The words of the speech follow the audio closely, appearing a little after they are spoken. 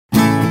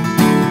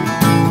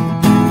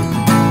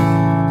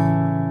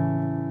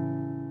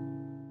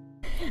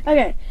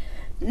Okay,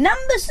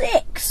 number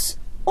 6.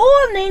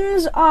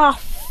 Awnings are...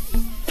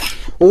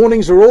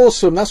 Awnings are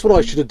awesome. That's what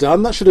I should have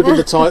done. That should have been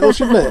the title,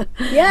 shouldn't it?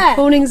 Yeah.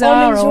 Awnings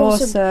are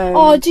awesome.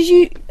 Oh, have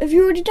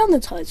you already done the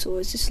title?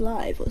 Is this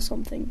live or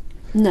something?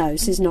 No,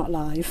 this is not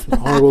live.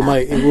 I will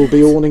make it. Will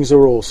be Awnings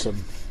are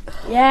awesome.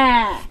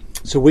 Yeah.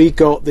 So we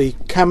got the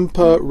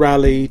Camper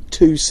Rally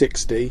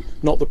 260,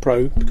 not the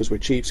Pro because we're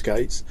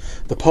cheapskates.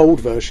 The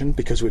poled version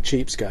because we're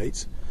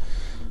cheapskates.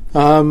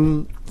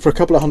 For a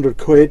couple of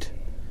 £100.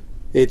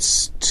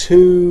 It's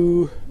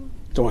 2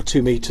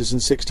 metres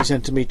and 60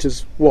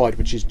 centimetres wide,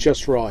 which is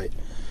just right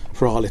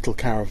for our little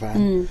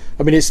caravan.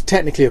 I mean, it's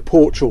technically a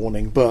porch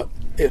awning, but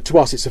to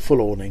us it's a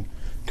full awning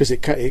because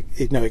it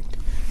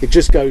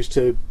just goes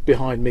to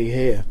behind me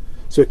here,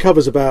 so it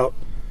covers about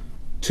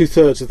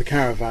 2/3 of the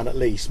caravan at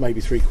least,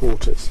 maybe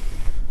 3/4,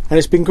 and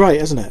it's been great,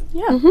 hasn't it?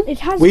 Yeah, it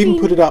has. We even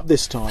put it up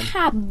this time.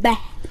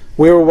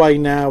 We're away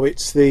now.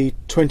 It's the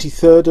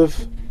 23rd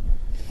of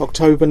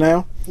October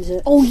now. Is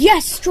it? Oh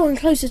yes, drawing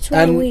closer to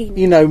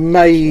Halloween. And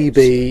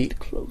maybe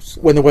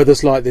when the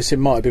weather's like this, it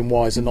might have been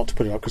wiser not to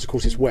put it up because, of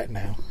course, it's wet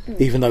now.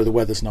 Even though the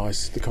weather's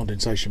nice, the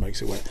condensation makes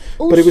it wet.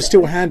 But it was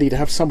still handy to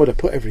have somewhere to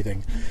put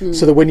everything,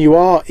 so that when you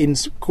are in,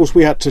 of course,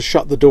 we had to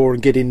shut the door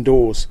and get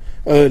indoors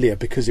earlier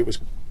because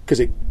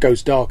it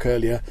goes dark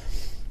earlier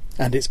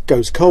and it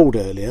goes cold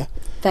earlier.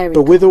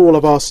 But with all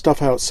of our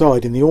stuff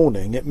outside in the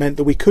awning, it meant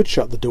that we could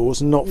shut the doors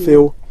and not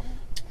feel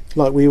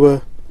like we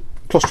were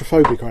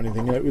claustrophobic or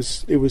anything. It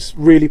was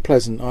really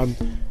pleasant.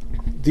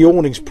 The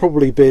awning's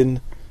probably been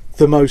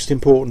the most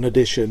important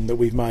addition that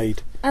we've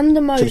made and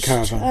the to the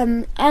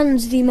caravan. And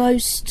the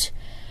most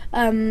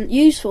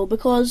useful,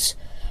 because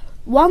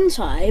one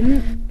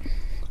time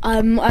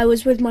I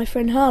was with my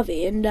friend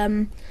Harvey,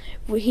 and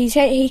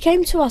he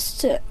came to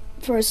us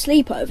for a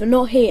sleepover,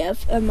 not here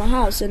at my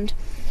house, and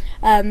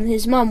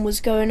his mum was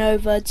going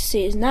over to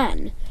see his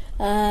nan.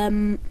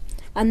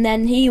 And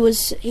then he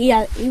was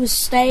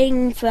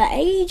staying for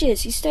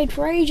ages. He stayed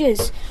for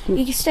ages.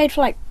 He stayed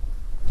for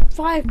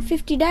like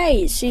 50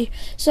 days.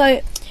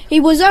 So he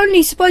was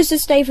only supposed to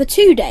stay for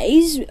 2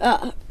 days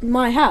at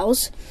my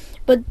house,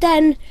 but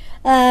then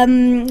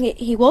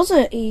he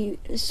wasn't. He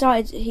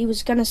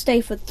was going to stay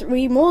for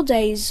 3 more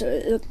days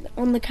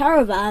on the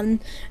caravan,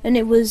 and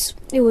it was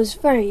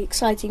very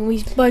exciting.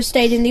 We both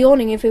stayed in the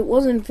awning. If it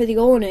wasn't for the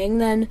awning,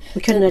 then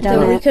we couldn't have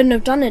done it. We couldn't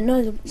have done it.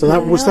 No. So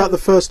was that the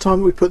first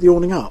time we put the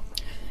awning up?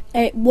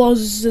 It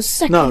was the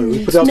second. No,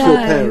 we put it up for your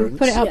parents.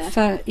 Put it up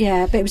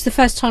but it was the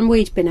first time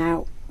we'd been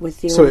out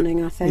with the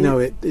awning, I think.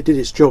 It did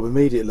its job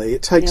immediately.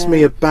 It takes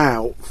me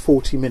about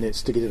 40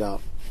 minutes to get it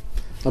up,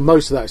 and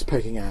most of that is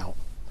pegging out.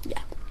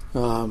 Yeah.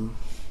 And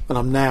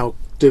I'm now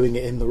doing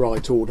it in the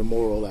right order,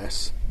 more or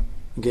less,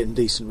 and getting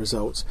decent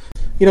results.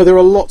 There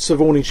are lots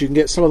of awnings you can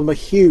get. Some of them are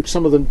huge.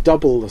 Some of them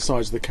double the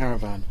size of the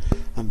caravan,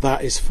 and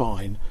that is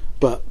fine.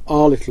 But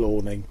our little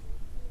awning,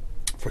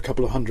 for a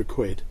couple of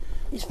 £100,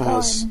 it's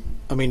fine.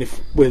 I mean,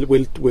 if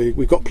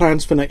we've got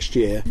plans for next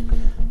year,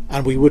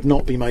 and we would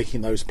not be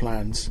making those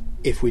plans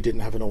if we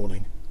didn't have an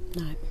awning.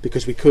 No.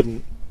 Because we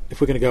couldn't.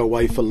 If we're going to go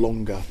away for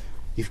longer,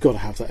 you've got to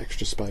have that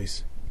extra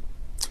space.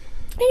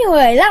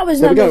 Anyway, that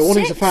was there number 6. There we go.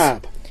 Awnings are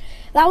fab.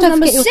 That was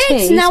number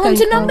 6. Now on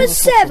to number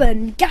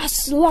 7.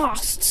 Gas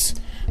lasts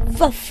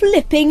for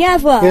flipping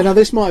ever. Yeah. Now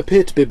this might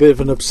appear to be a bit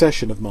of an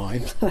obsession of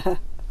mine,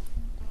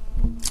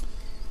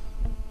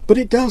 but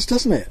it does,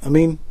 doesn't it? I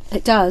mean,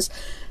 it does.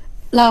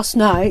 Last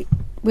night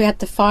we had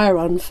the fire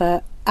on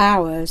for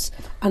hours,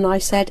 and I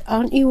said,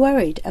 "Aren't you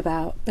worried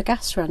about the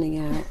gas running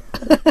out?"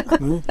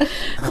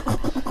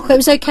 But it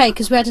was okay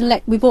because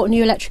we bought a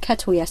new electric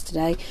kettle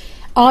yesterday.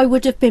 I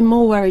would have been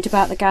more worried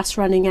about the gas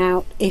running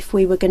out if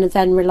we were going to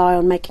then rely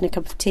on making a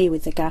cup of tea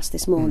with the gas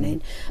this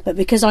morning. But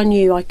because I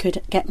knew I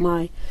could get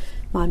my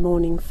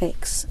morning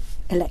fix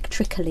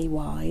electrically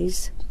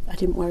wise, I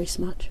didn't worry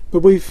so much. But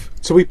we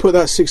put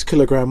that 6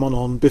 kilogram one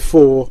on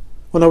before.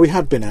 Well, no, we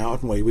had been out,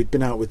 hadn't we? We'd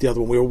been out with the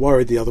other one. We were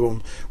worried the other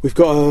one. We've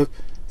got a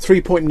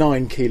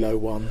 3.9 kilo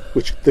one,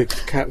 which the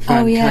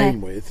van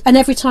came with. And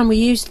every time we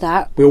used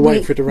that, we were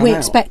waiting for it to run out. We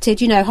expected,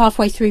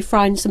 halfway through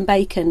frying some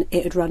bacon,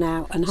 it had run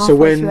out, and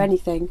halfway through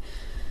anything.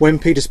 When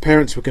Peter's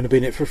parents were going to be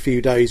in it for a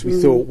few days,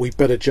 we thought we'd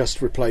better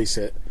just replace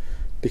it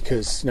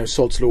because,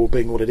 sod's law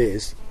being what it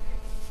is,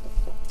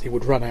 it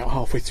would run out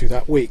halfway through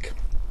that week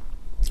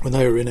when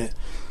they were in it.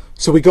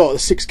 So we got a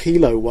 6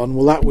 kilo one.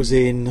 Well, that was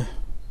in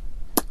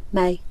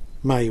May,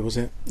 was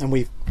it? And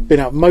we've been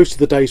out. Most of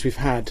the days we've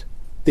had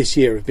this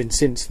year have been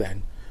since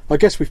then. I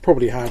guess we've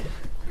probably had,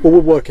 well,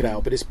 we'll work it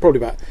out, but it's probably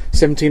about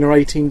 17 or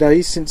 18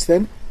 days since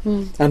then.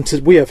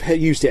 And we have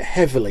used it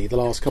heavily the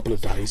last couple of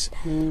days.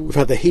 We've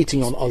had the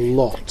heating on a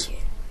lot.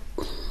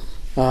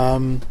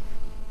 And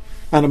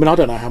I mean, I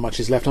don't know how much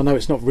is left. I know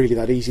it's not really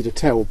that easy to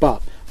tell,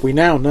 but we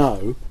now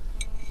know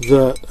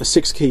that a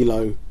 6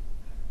 kilo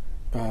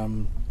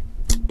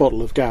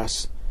bottle of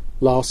gas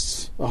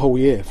lasts a whole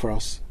year for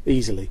us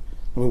easily.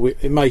 I mean,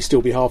 it may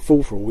still be half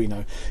full for all we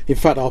know. In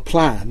fact, our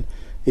plan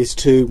is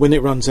to, when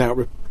it runs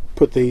out,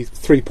 put the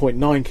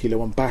 3.9 kilo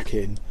one back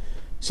in,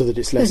 so that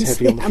it's less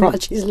heavy on the How front.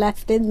 much is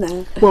left in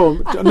there?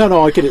 Well,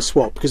 no, I get it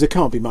swapped because there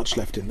can't be much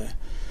left in there.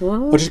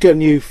 What? I just get a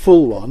new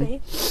full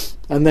one,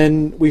 and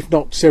then we've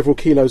knocked several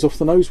kilos off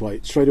the nose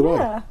weight straight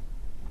away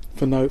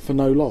for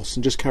no loss,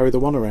 and just carry the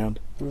one around.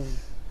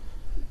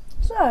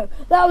 So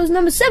that was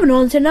number 7.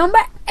 On to number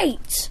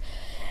 8.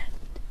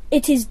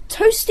 It is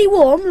toasty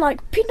warm,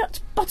 like peanut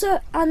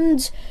butter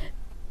and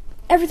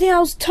everything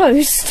else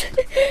toast.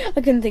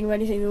 I couldn't think of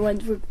anything that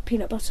went with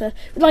peanut butter.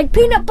 Like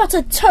peanut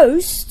butter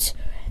toast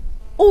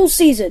all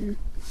season.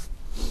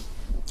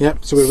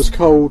 Yep, so it was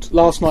cold.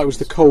 Last night was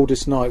the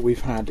coldest night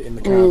we've had in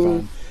the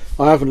caravan.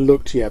 I haven't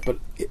looked yet, but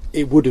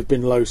it would have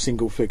been low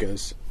single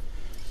figures.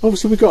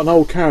 Obviously, we've got an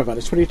old caravan.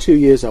 It's 22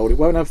 years old. It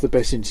won't have the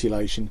best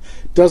insulation,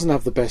 doesn't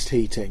have the best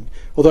heating,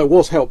 although it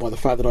was helped by the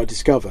fact that I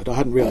discovered, I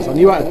hadn't realised, I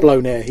knew it had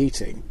blown air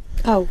heating.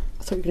 Oh,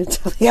 I thought you were going to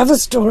tell the other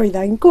story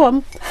then. Go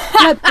on.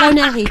 No, blown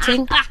air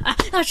heating. I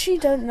actually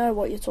don't know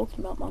what you're talking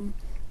about, Mum.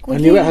 I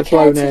knew it had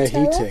blown air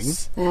heating,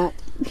 Yeah.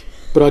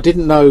 but I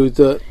didn't know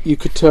that you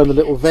could turn the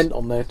little vent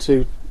on there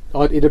to...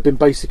 it had been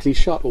basically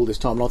shut all this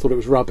time, and I thought it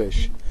was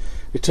rubbish.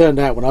 It turned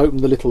out when I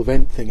opened the little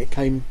vent thing, it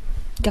came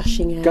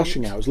Gushing out.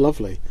 It was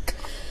lovely.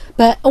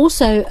 But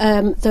also,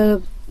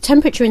 the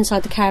temperature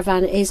inside the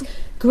caravan is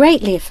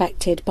greatly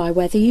affected by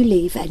whether you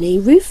leave any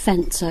roof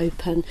vents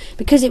open,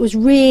 because it was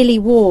really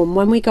warm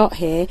when we got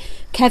here.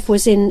 Kev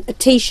was in a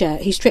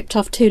t-shirt. He stripped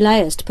off 2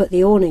 layers to put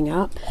the awning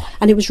up,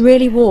 and it was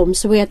really warm,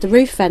 so we had the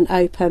roof vent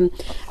open.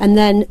 And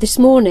then this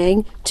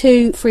morning,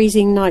 2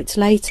 freezing nights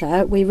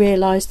later, we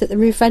realised that the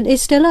roof vent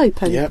is still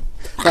open. Yep,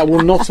 that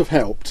will not have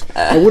helped.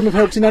 It wouldn't have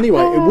helped in any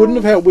way. It wouldn't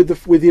have helped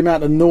with the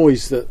amount of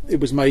noise that it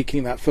was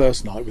making that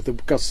first night with the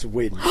gusts of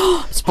wind.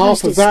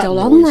 Half of that still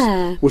on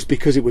there. noise was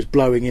because it was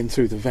blowing in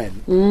through the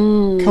vent.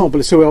 Can't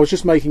believe. So I was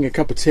just making a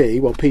cup of tea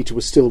while Peter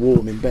was still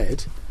warm in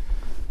bed,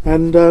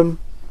 and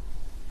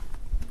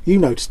you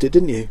noticed it,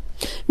 didn't you?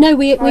 No,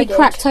 we did.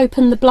 cracked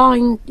open the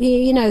blind,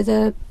 you know,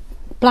 the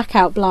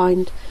blackout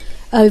blind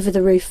over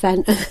the roof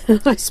vent.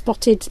 I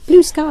spotted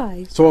blue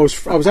skies. So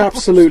I was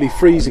absolutely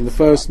freezing the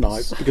first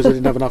night because I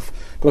didn't have enough,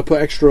 but I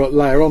put extra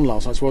layer on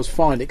last night, so I was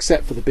fine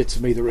except for the bits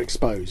of me that were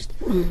exposed.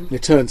 And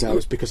it turns out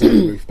it's because I had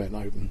the roof vent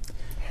open.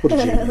 What a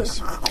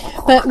genius.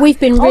 But we've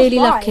been really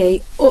fine.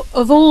 lucky.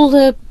 Of all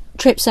the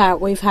trips out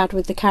we've had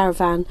with the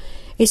caravan,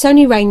 it's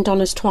only rained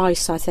on us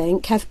twice, I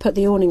think. Kev put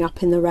the awning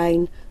up in the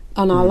rain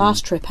on our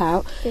last trip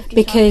out, 50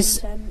 because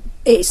times 10.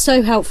 it's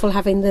so helpful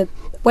having the...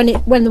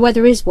 When the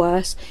weather is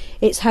worse,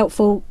 it's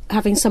helpful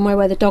having somewhere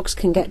where the dogs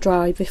can get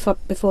dry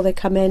before they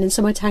come in, and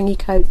somewhere to hang your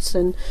coats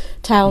and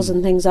towels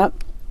and things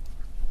up.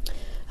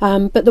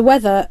 But the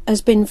weather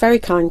has been very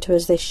kind to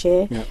us this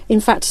year. Yeah.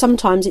 In fact,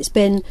 sometimes it's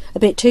been a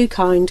bit too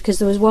kind, because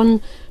there was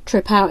one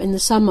trip out in the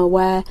summer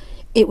where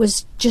it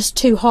was just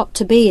too hot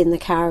to be in the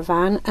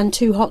caravan and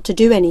too hot to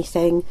do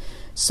anything.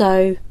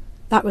 So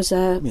that was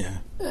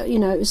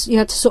you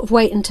had to sort of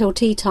wait until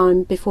tea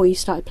time before you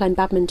started playing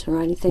badminton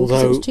or anything,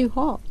 because it was too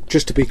hot.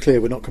 Just to be clear,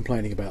 we're not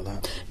complaining about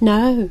that.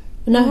 No.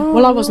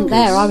 Well, I wasn't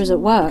there. I was at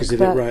work. Because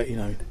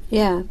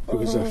Yeah, it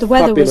was a the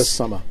weather fabulous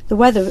summer. The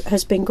weather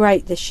has been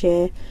great this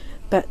year,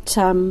 but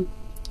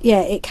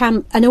it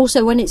can. And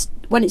also when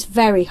it's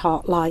very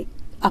hot, like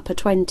upper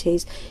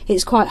 20s,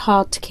 it's quite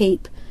hard to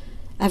keep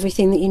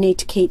everything that you need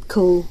to keep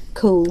cool.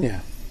 Yeah.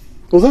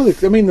 Although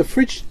the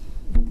fridge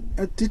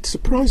did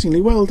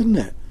surprisingly well, didn't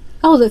it?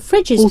 Oh, the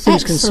fridge is all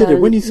things excellent.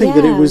 considered. When you think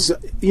that it was,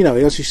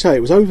 as you say,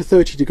 it was over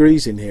 30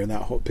 degrees in here in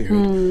that hot period,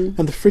 and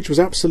the fridge was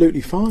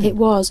absolutely fine. It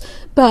was,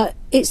 but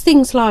it's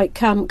things like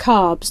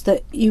carbs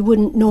that you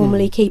wouldn't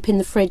normally keep in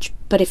the fridge,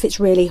 but if it's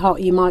really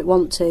hot, you might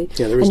want to,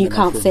 and you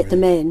can't fit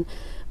them in.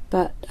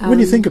 But when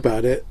you think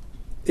about it,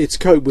 it's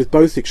coped with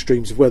both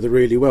extremes of weather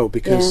really well,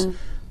 because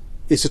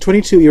it's a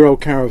 22-year-old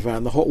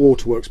caravan. The hot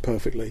water works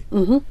perfectly.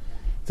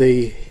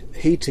 The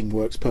heating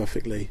works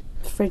perfectly,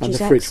 and the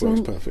fridge works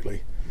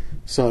perfectly.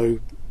 So,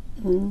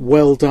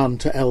 well done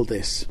to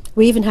Eldis.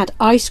 We even had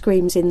ice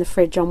creams in the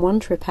fridge on one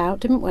trip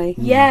out, didn't we?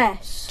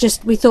 Yes.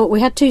 Just, we thought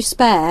we had 2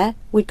 spare.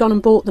 We'd gone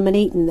and bought them and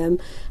eaten them.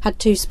 Had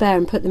 2 spare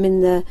and put them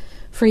in the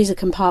freezer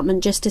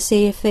compartment just to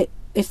see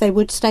if they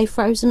would stay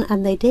frozen,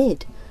 and they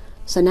did.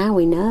 So now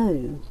we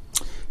know.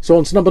 So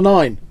on to number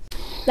 9.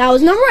 That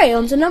was number 8.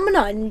 On to number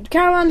 9.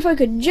 Caravan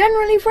folk are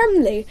generally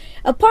friendly,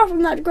 apart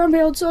from that grumpy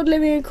old sod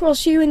living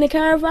across you in the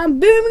caravan,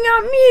 booming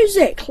out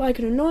music like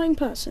an annoying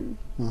person.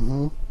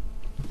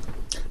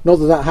 Not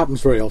that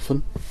happens very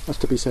often, that's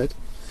to be said.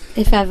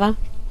 If ever.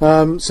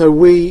 So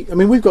we've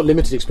got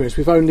limited experience.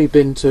 We've only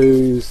been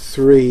to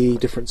 3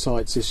 different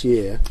sites this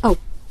year. Oh.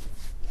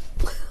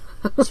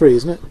 3,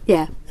 isn't it?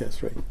 Yeah. Yeah,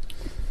 3.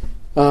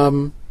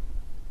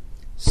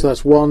 So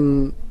that's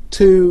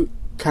 2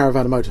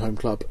 Caravan and Motorhome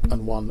Club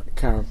and 1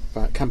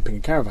 Camping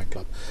and Caravan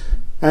Club.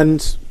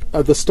 And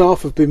the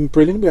staff have been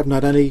brilliant. We haven't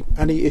had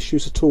any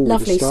issues at all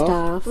Lovely with the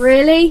staff.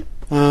 Really?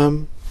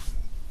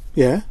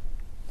 Yeah.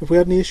 Have we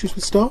had any issues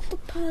with staff?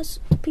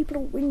 The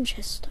people of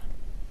Winchester.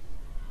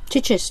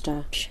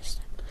 Chichester.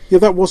 Yeah,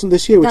 that wasn't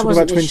this year. We're That talking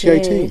about wasn't this year.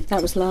 2018.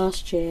 That was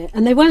last year,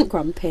 and they weren't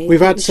grumpy. We've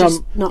had It was just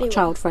some- not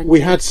child friendly. We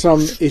had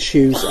some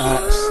issues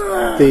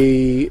at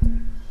the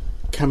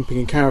Camping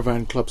and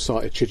Caravan Club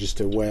site at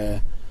Chichester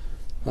where,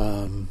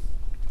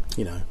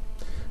 you know,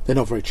 they're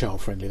not very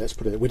child friendly. Let's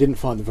put it. We didn't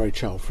find them very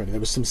child friendly.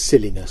 There was some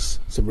silliness,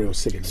 some real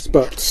silliness.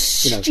 But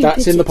you know,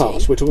 that's in the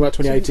past. We're talking about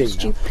 2018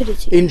 now.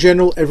 Stupidity. In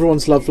general,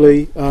 everyone's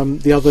lovely.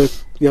 The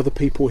other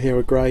people here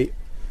are great.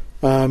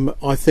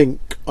 I think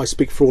I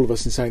speak for all of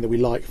us in saying that we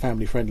like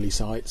family friendly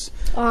sites,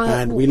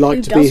 and we like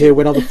who to be here doesn't?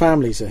 when other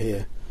families are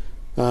here.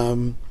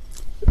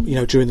 You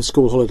know, during the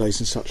school holidays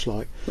and such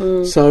like.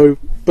 So,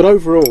 but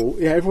overall,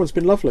 yeah, everyone's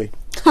been lovely.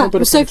 It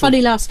was so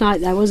funny last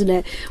night there, wasn't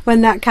it? When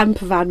that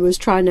camper van was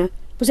trying to...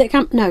 Was it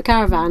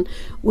caravan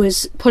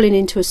was pulling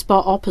into a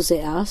spot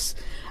opposite us,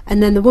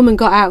 and then the woman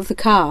got out of the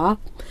car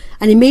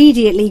and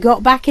immediately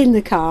got back in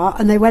the car,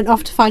 and they went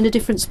off to find a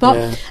different spot.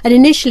 Yeah. And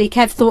initially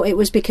Kev thought it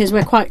was because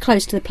we're quite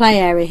close to the play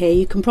area here.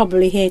 You can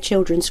probably hear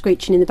children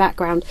screeching in the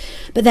background.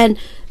 But then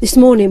this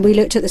morning we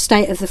looked at the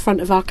state of the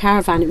front of our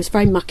caravan. It was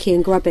very mucky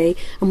and grubby,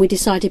 and we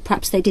decided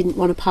perhaps they didn't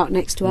want to park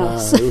next to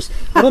us.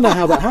 I don't know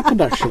how that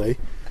happened actually.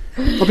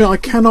 I mean, I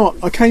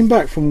came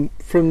back from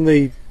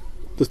the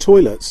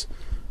toilets,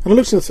 and I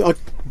looked at I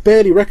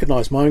barely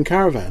recognised my own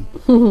caravan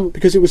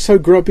because it was so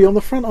grubby on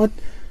the front.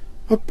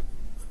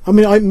 I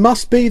mean, it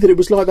must be that it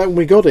was like that when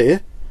we got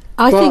here.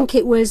 I think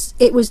it was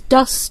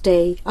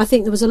dusty. I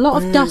think there was a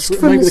lot of dust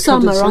from maybe the the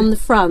summer condensate. on the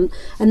front,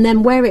 and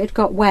then where it had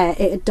got wet,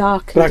 it had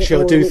darkened. But actually, it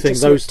I all, do and it think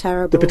just looked the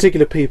terrible.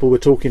 particular people we're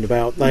talking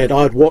about,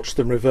 I'd watched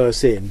them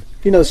reverse in.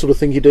 You know the sort of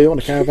thing you do on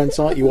a caravan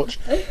site. You watch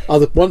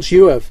once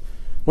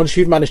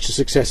you've managed to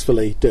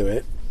successfully do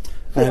it,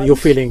 and you're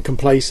feeling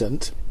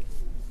complacent.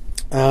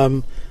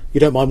 You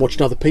don't mind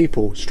watching other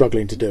people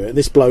struggling to do it. And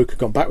this bloke had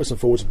gone backwards and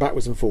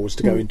forwards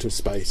to go into a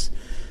space.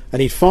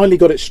 And he'd finally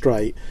got it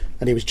straight,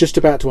 and he was just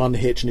about to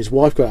unhitch, and his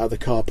wife got out of the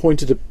car,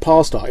 pointed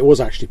past it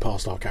was actually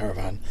past our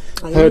caravan,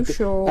 Are you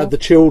sure? at the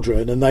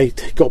children, and they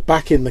got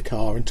back in the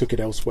car and took it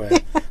elsewhere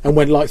and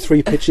went like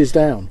 3 pitches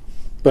down.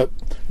 But,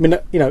 I mean,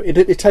 you know,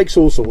 it takes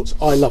all sorts.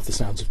 I love the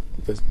sounds of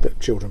the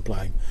children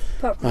playing.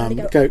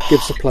 It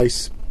gives the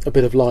place a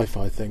bit of life,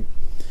 I think.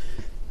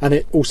 And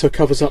it also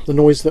covers up the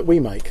noise that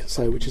we make,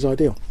 which is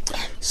ideal.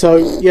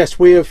 So yes,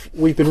 we've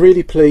been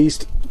really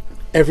pleased.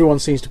 Everyone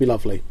seems to be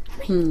lovely.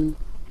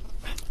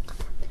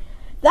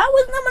 That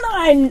was number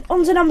 9.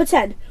 On to number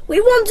 10.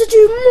 We want to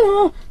do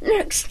more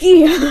next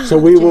year. So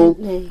we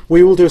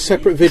will do a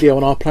separate video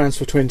on our plans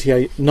for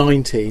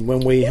 2019 when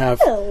we have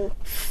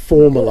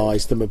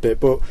formalised them a bit.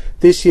 But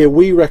this year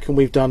we reckon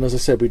we've done, as I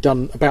said, we've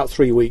done about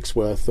 3 weeks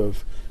worth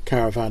of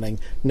caravanning.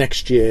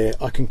 Next year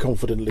I can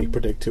confidently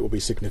predict it will be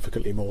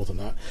significantly more than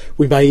that.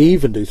 We may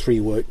even do 3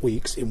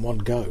 weeks in one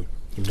go.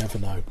 You never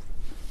know.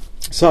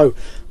 So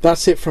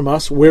that's it from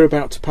us. We're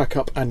about to pack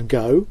up and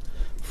go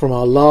from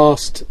our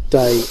last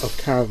day of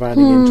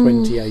caravanning in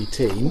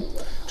 2018,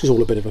 which is all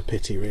a bit of a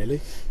pity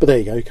really, but there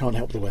you go, you can't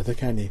help the weather,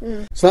 can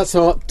you? So that's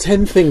our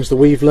 10 things that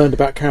we've learned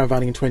about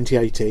caravanning in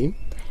 2018,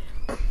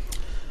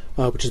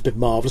 which has been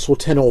marvellous, or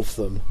 10 of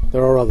them.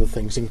 There are other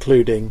things,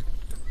 including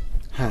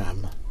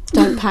ham.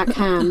 Don't pack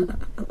ham.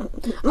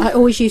 I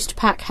always used to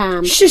pack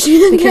ham Shush,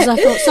 because I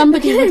thought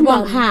somebody would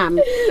want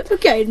ham.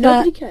 Okay,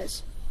 nobody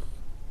cares.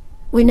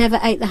 We never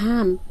ate the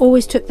ham.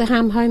 Always took the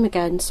ham home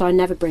again, so I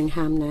never bring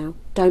ham now.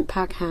 Don't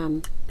pack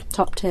ham.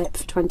 Top tip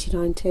for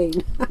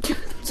 2019.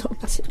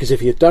 Because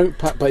if you don't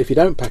pack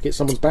it,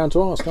 someone's bound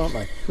to ask, aren't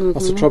they?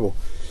 That's the trouble.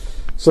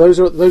 So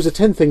those are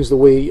 10 things that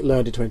we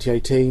learned in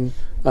 2018.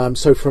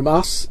 So from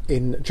us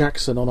in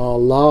Jackson on our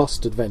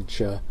last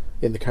adventure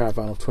in the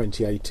caravan of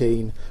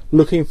 2018,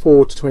 looking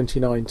forward to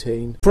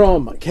 2019.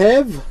 From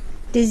Kev,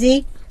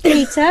 Dizzy,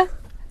 Peter,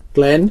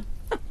 Glenn,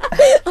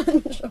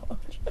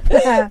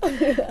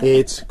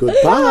 it's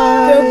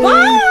goodbye.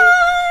 Goodbye!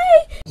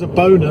 As a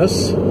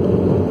bonus,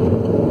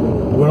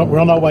 we're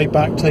on our way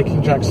back,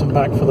 taking Jackson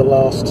back for the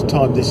last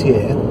time this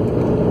year.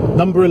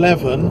 Number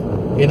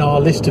 11 in our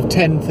list of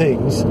 10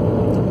 things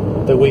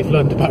that we've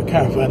learned about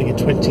caravanning in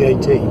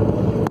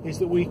 2018 is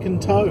that we can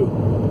tow.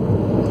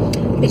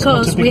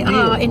 because we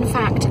are, in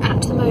fact,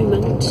 at the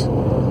moment.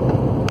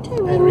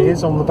 There he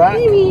is on the back.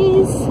 There he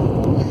is.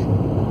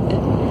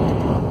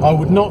 I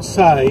would not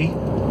say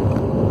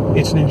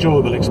it's an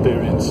enjoyable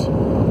experience,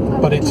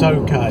 but it's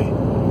okay.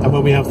 And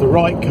when we have the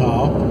right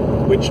car,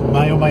 which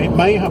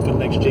may happen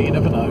next year, you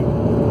never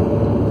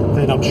know,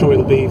 then I'm sure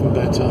it'll be even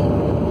better.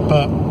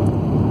 But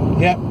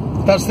yeah,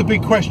 that's the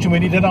big question we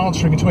needed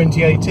answering in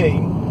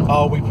 2018.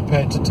 Are we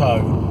prepared to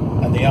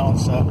tow? And the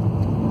answer,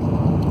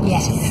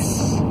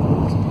 Yes.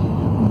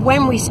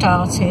 When we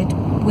started,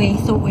 we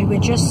thought we were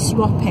just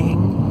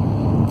swapping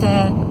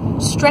the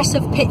stress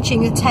of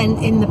pitching a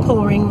tent in the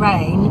pouring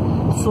rain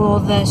for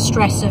the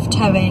stress of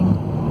towing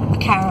a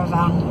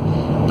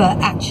caravan, but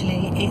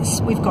actually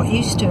we've got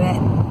used to it.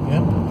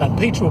 yeah. And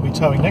Peter will be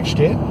towing next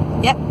year.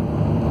 Yep,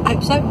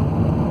 hope so.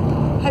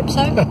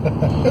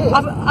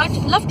 I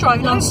love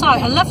driving on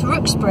site. I love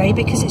Rookesbury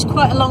because it's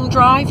quite a long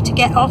drive to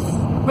get off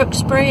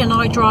Rookesbury, and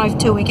I drive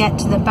till we get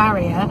to the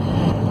barrier.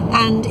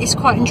 and it's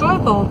quite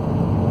enjoyable.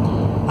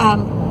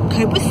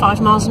 Cope with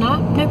 5 miles an hour,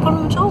 no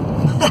problem at all.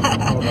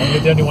 Oh, no, you're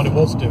the only one who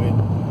was doing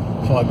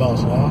 5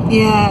 miles an hour.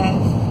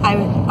 Yeah,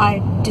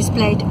 I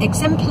displayed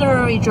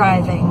exemplary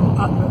driving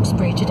at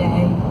Rookesbury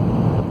today.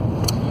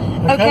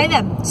 Okay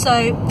then,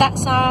 so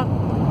that's our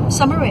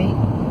summary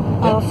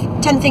of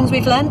 10 things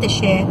we've learned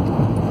this year.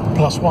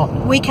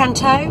 +1. We can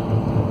tow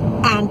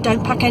and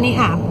don't pack any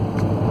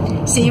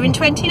ham. See you in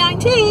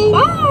 2019.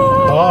 Bye.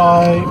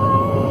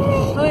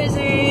 Bye. Bye,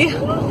 Izzy.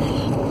 Bye.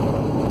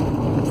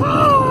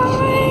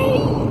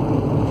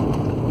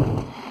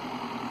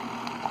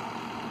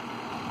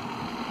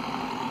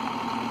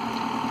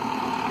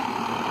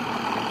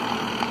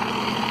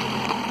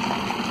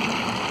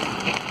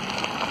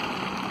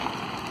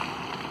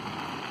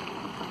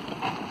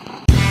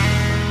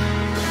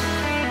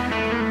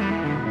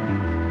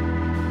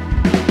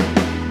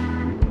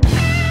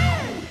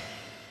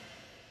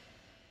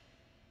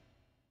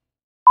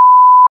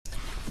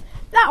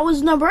 That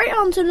was number 8.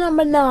 On to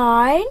number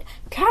 9.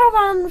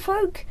 Caravan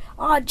folk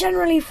are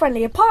generally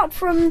friendly, apart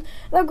from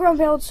the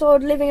grumpy old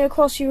sod living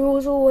across you who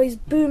was always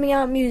booming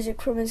out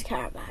music from his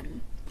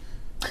caravan.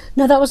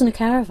 No, that wasn't a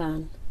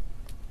caravan.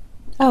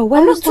 Oh,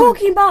 when I'm was not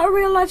talking about a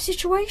real life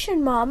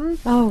situation, Mum.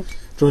 Oh,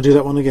 Do you want to do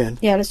that one again?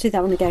 yeah, let's do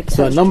that one again. 'cause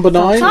So that was number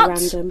far 9. too Cut.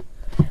 random.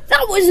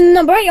 That was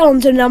number 8.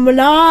 On to number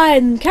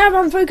 9.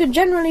 Caravan folk are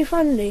generally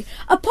friendly,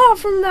 apart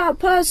from that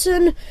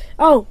person.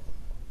 Oh.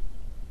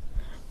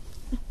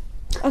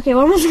 Okay,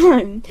 one more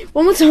time.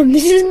 One more time.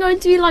 This isn't going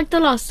to be like the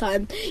last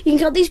time. You can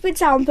cut these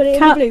bits out and put it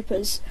Cut. in the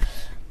bloopers.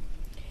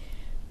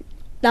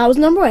 That was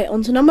number 8.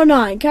 On to number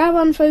 9.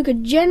 Caravan folk are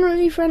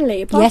generally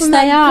friendly, apart Yes, from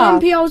they that are.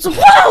 grumpy old sod.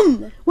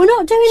 We're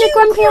not doing You a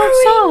grumpy old growing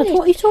sod. it.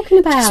 What are you talking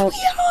about? Yes,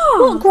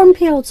 we are. What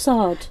grumpy old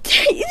sod?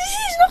 This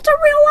is not a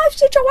real life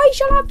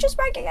situation. I'm just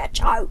making a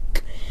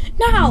joke.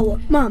 Now,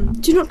 Mum,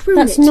 do not ruin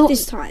That's it not-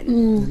 this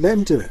time. Let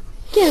him do it.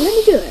 Yeah, let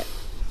me do it.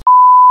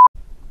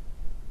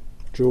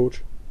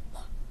 George.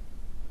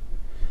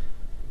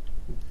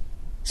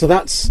 So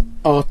that's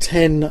our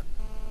 10.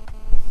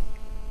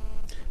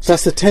 So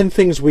that's the 10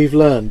 things we've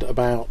learned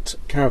about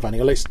caravanning.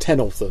 At least 10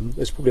 of them.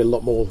 There's probably a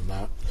lot more than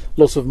that.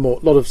 Lot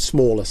of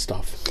smaller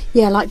stuff.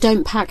 Yeah, like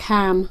don't pack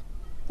ham.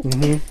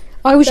 Mm-hmm.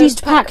 I always Don't used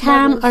to pack pack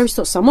ham. bubbles. I always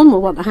thought someone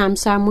will want a ham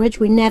sandwich.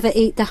 We never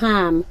eat the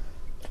ham.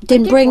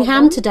 Didn't did bring want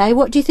ham one. today.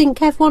 What do you think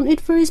Kev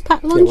wanted for his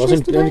packed It lunch wasn't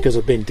yesterday? only because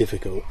I've been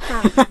difficult.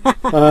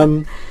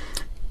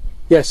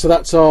 Yeah, so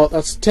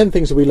that's 10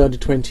 things that we learned in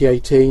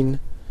 2018.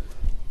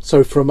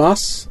 So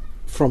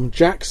from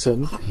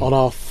Jackson on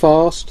our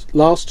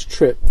last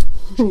trip.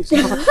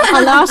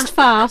 Our last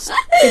fast.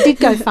 It did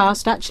go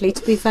fast, actually,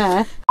 to be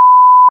fair.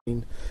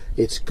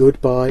 It's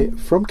goodbye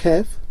from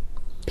Kev.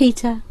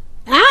 Peter.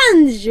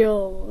 And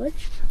George.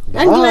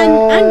 Bye.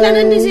 And Glenn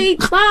and Izzy.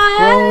 Bye.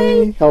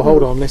 Bye. Oh,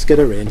 hold on, let's get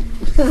her in.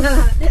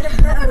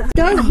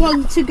 Don't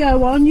want to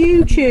go on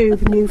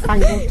YouTube.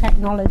 Newfangled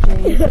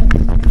technology.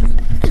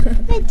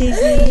 Hey,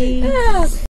 Dizzy.